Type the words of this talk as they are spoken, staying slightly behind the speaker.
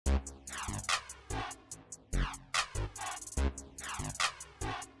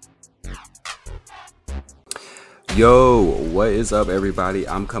Yo, what is up everybody?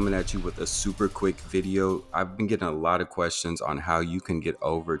 I'm coming at you with a super quick video. I've been getting a lot of questions on how you can get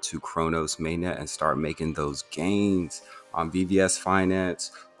over to Cronos mainnet and start making those gains on VVS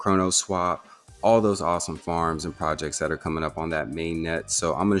Finance, Cronos Swap, all those awesome farms and projects that are coming up on that mainnet.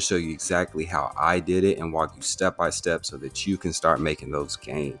 So I'm going to show you exactly how I did it and walk you step by step so that you can start making those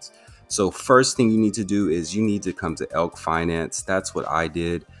gains. So first thing you need to do is you need to come to Elk Finance. That's what I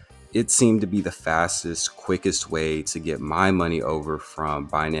did. It seemed to be the fastest, quickest way to get my money over from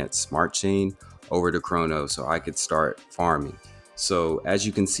Binance Smart Chain over to Cronos so I could start farming. So as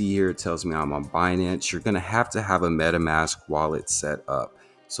you can see here, it tells me I'm on Binance. You're going to have a MetaMask wallet set up.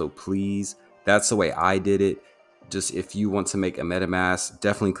 So please, that's the way I did it. Just if you want to make a MetaMask,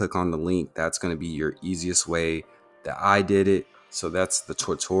 definitely click on the link. That's going to be your easiest way that I did it. So that's the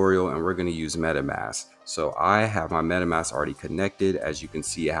tutorial, and we're going to use MetaMask. So I have my MetaMask already connected. As you can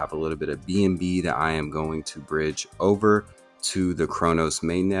see, I have a little bit of BNB that I am going to bridge over to the Cronos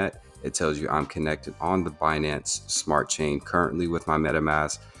mainnet. It tells you I'm connected on the Binance Smart Chain currently with my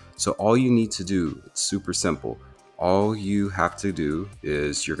MetaMask. So all you need to do, it's super simple. All you have to do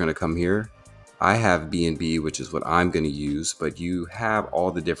is you're going to come here. I have BNB, which is what I'm going to use, but you have all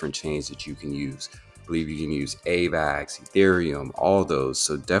the different chains that you can use. I believe you can use AVAX, Ethereum, all those.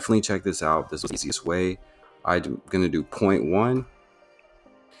 So definitely check this out. This is the easiest way. I'm going to do 0.1.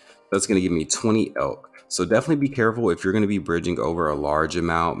 That's going to give me 20 elk. So definitely be careful if you're going to be bridging over a large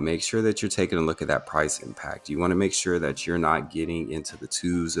amount. Make sure that you're taking a look at that price impact. You want to make sure that you're not getting into the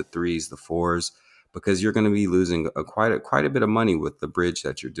 2s, the 3s, the 4s, because you're going to be losing quite a bit of money with the bridge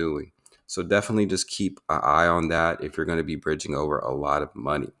that you're doing. So definitely just keep an eye on that if you're going to be bridging over a lot of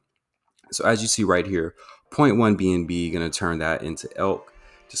money. So as you see right here, 0.1 BNB, going to turn that into elk.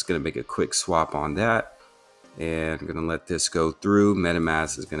 Just going to make a quick swap on that. And I'm going to let this go through.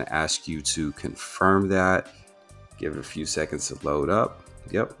 MetaMask is going to ask you to confirm that. Give it a few seconds to load up.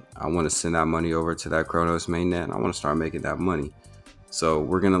 Yep, I want to send that money over to that Cronos mainnet, and I want to start making that money. So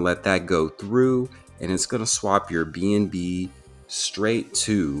we're going to let that go through, and it's going to swap your BNB straight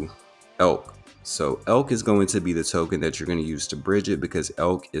to elk. So elk is going to be the token that you're going to use to bridge it, because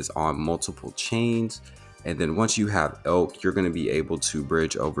elk is on multiple chains. And then once you have elk, you're going to be able to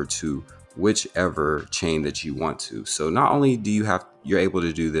bridge over to whichever chain that you want to. So not only you're able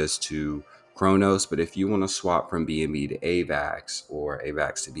to do this to Cronos, but if you want to swap from BNB to AVAX, or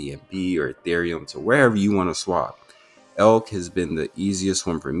AVAX to BNB, or Ethereum to wherever you want to swap, elk has been the easiest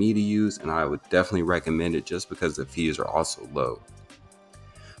one for me to use, and I would definitely recommend it just because the fees are also low.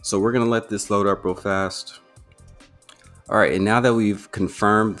 So we're going to let this load up real fast. All right, and now that we've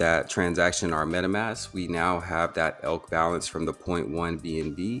confirmed that transaction in our MetaMask, we now have that elk balance from the 0.1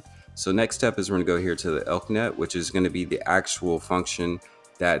 BNB. So next step is we're going to go here to the ElkNet, which is going to be the actual function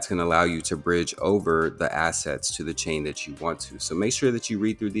that's going to allow you to bridge over the assets to the chain that you want to. So make sure that you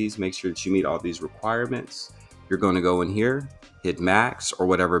read through these, make sure that you meet all these requirements. You're going to go in here, hit max or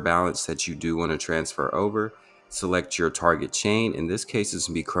whatever balance that you do want to transfer over. Select your target chain. In this case, it's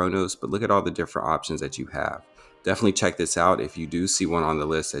going to be Cronos, but look at all the different options that you have. Definitely check this out if you do see one on the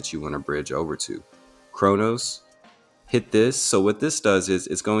list that you want to bridge over to. Cronos, hit this. So what this does is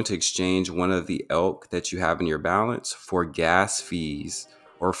it's going to exchange one of the elk that you have in your balance for gas fees,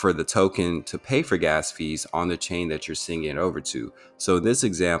 or for the token to pay for gas fees on the chain that you're sending it over to. So in this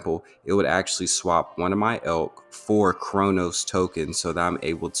example, it would actually swap one of my elk for Cronos tokens so that I'm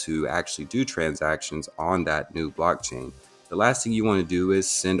able to actually do transactions on that new blockchain. The last thing you want to do is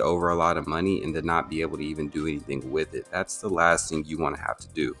send over a lot of money and then not be able to even do anything with it. That's the last thing you want to have to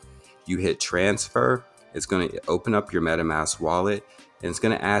do. You hit transfer, it's going to open up your MetaMask wallet, and it's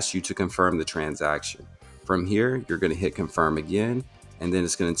going to ask you to confirm the transaction. From here, you're going to hit confirm again, and then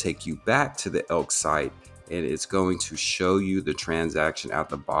it's going to take you back to the elk site, and it's going to show you the transaction at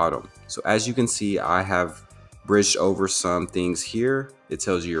the bottom. So as you can see, I have bridged over some things here. It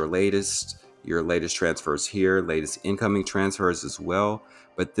tells you your latest transfers here, latest incoming transfers as well.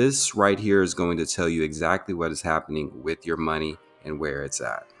 But this right here is going to tell you exactly what is happening with your money and where it's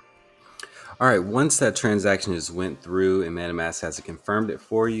at. All right, once that transaction has went through and MetaMask has confirmed it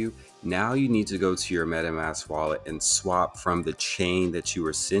for you, now you need to go to your MetaMask wallet and swap from the chain that you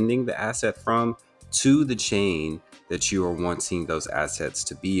were sending the asset from to the chain that you are wanting those assets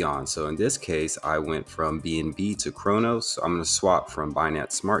to be on. So in this case, I went from BNB to Cronos. So I'm going to swap from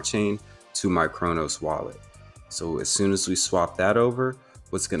Binance Smart Chain to my Cronos wallet. So as soon as we swap that over,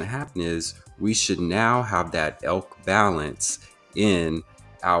 what's going to happen is we should now have that elk balance in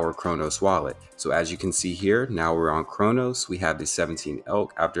our Cronos wallet. So as you can see here, now we're on Cronos. We have the 17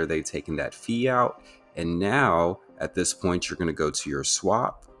 elk after they've taken that fee out. And now at this point, you're going to go to your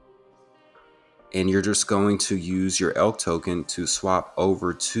swap. and you're just going to use your Elk token to swap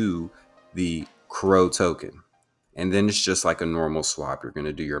over to the Crow token. And then it's just like a normal swap. You're going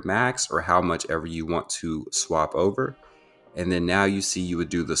to do your max or how much ever you want to swap over. And then now you see you would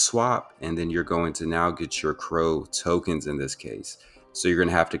do the swap, and then you're going to now get your Crow tokens in this case. So you're going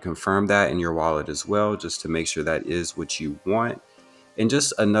to have to confirm that in your wallet as well, just to make sure that is what you want. And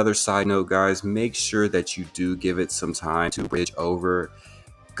just another side note, guys, make sure that you do give it some time to bridge over.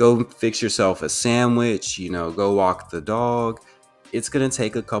 Go fix yourself a sandwich, go walk the dog. It's going to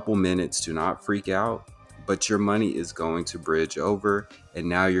take a couple minutes. Do not freak out, but your money is going to bridge over, and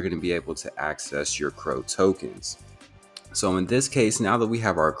now you're going to be able to access your Crow tokens. So in this case, now that we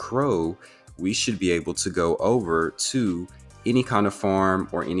have our Crow, we should be able to go over to any kind of farm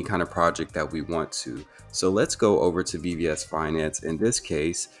or any kind of project that we want to. So let's go over to VVS Finance in this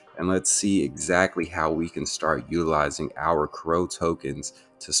case, and let's see exactly how we can start utilizing our Crow tokens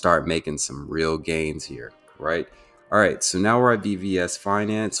to start making some real gains here, right? All right, so now we're at VVS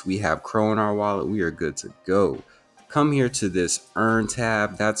Finance. We have Crow in our wallet. We are good to go. Come here to this Earn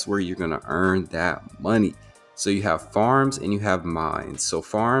tab. That's where you're gonna earn that money. So you have farms and you have mines. So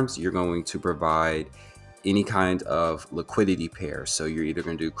farms, you're going to provide any kind of liquidity pair. So you're either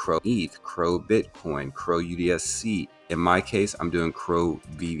going to do Crow ETH, Crow Bitcoin, Crow USDC. In my case, I'm doing Crow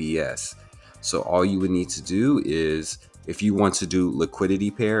VVS. So all you would need to do is, if you want to do liquidity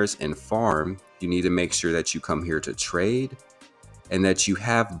pairs and farm, you need to make sure that you come here to trade and that you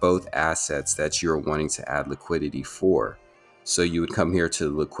have both assets that you're wanting to add liquidity for. So you would come here to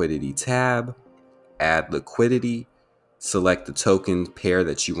the liquidity tab, add liquidity, select the token pair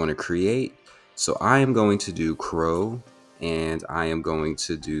that you want to create. So I am going to do Crow and I am going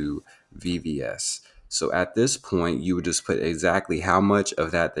to do VVS. So at this point, you would just put exactly how much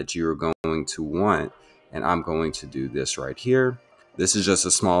of that you're going to want. And I'm going to do this right here. This is just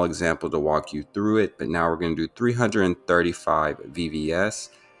a small example to walk you through it, but now we're going to do 335 VVS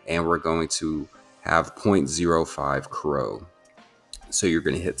and we're going to have 0.05 Crow. So you're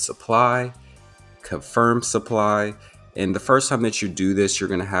going to hit supply, confirm supply, and the first time that you do this, you're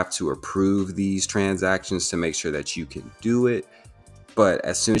going to have to approve these transactions to make sure that you can do it. But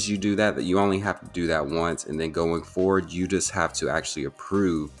as soon as you do that, you only have to do that once, and then going forward, you just have to actually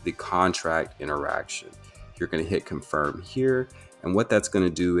approve the contract interaction. You're going to hit confirm here, and what that's going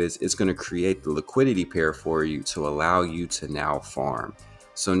to do is it's going to create the liquidity pair for you to allow you to now farm.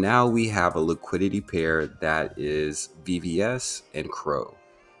 So now we have a liquidity pair that is VVS and Crow.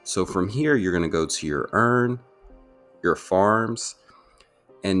 So from here, you're going to go to your earn, your farms,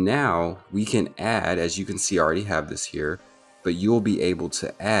 and now we can add, as you can see, I already have this here, but you'll be able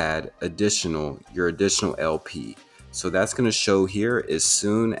to add your additional LP. So that's going to show here as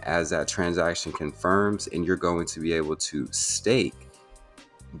soon as that transaction confirms, and you're going to be able to stake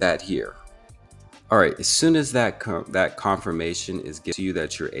that here. All right, as soon as that confirmation is given to you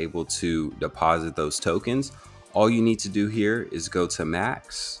that you're able to deposit those tokens, all you need to do here is go to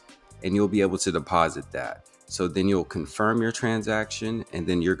max and you'll be able to deposit that. So then you'll confirm your transaction and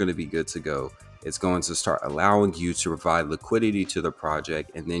then you're going to be good to go. It's going to start allowing you to provide liquidity to the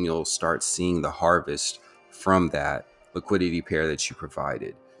project, and then you'll start seeing the harvest from that liquidity pair that you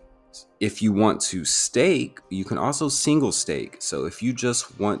provided. If you want to stake, you can also single stake. So if you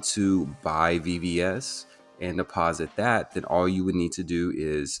just want to buy VVS and deposit that, then all you would need to do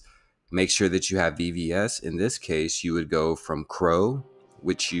is make sure that you have VVS. In this case, you would go from Crow,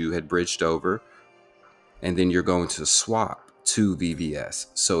 which you had bridged over, and then you're going to swap to VVS.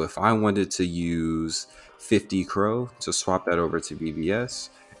 So if I wanted to use 50 Crow to swap that over to VVS,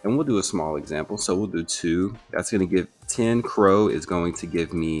 and we'll do a small example. So we'll do 2. That's going to give 10 Crow is going to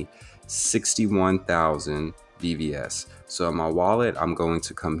give me 61,000 VVS. So in my wallet, I'm going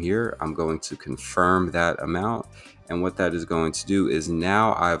to come here. I'm going to confirm that amount. And what that is going to do is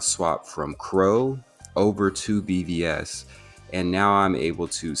now I've swapped from Crow over to VVS. And now I'm able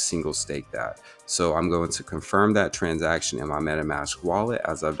to single stake that. So I'm going to confirm that transaction in my MetaMask wallet,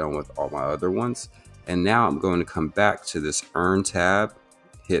 as I've done with all my other ones. And now I'm going to come back to this Earn tab,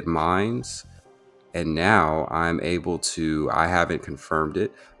 hit Mines, and now I'm able to, I haven't confirmed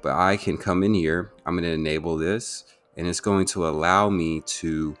it, but I can come in here. I'm going to enable this, and it's going to allow me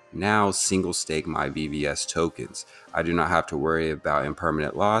to now single stake my VVS tokens. I do not have to worry about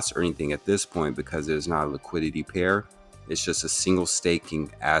impermanent loss or anything at this point because it is not a liquidity pair. It's just a single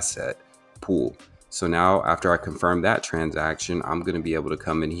staking asset pool. So now after I confirm that transaction, I'm going to be able to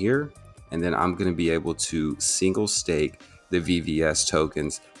come in here, and then I'm going to be able to single stake the VVS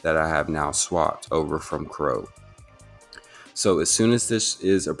tokens that I have now swapped over from Crow. So as soon as this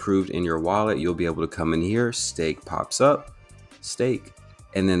is approved in your wallet, you'll be able to come in here, stake pops up, stake,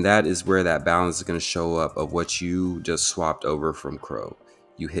 And then that is where that balance is going to show up of what you just swapped over from Crow.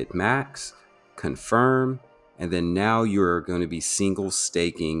 You hit max, confirm, and then now you're going to be single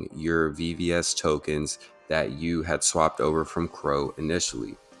staking your VVS tokens that you had swapped over from Crow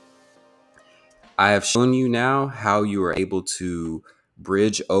initially. I have shown you now how you are able to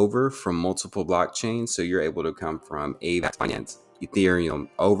bridge over from multiple blockchains. So you're able to come from VVS Finance, Ethereum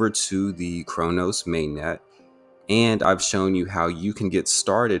over to the Cronos mainnet. And I've shown you how you can get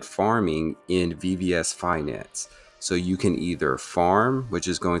started farming in VVS Finance. So you can either farm, which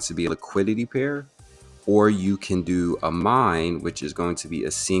is going to be a liquidity pair, or you can do a mine, which is going to be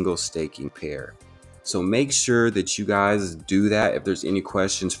a single staking pair. So make sure that you guys do that. If there's any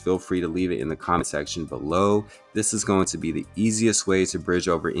questions, feel free to leave it in the comment section below. This is going to be the easiest way to bridge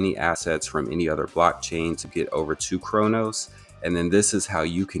over any assets from any other blockchain to get over to Cronos. And then this is how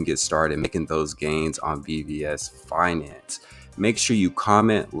you can get started making those gains on VVS Finance. Make sure you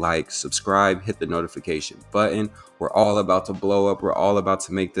comment, like, subscribe, hit the notification button. We're all about to blow up. We're all about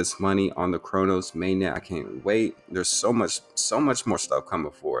to make this money on the Cronos mainnet. I can't wait. There's so much more stuff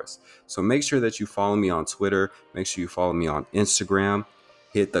coming for us. So make sure that you follow me on Twitter. Make sure you follow me on Instagram.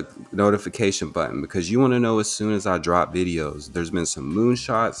 Hit the notification button because you want to know as soon as I drop videos. There's been some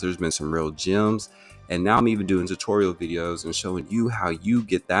moonshots. There's been some real gems. And now I'm even doing tutorial videos and showing you how you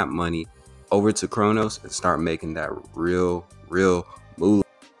get that money over to Cronos and start making that real moolah.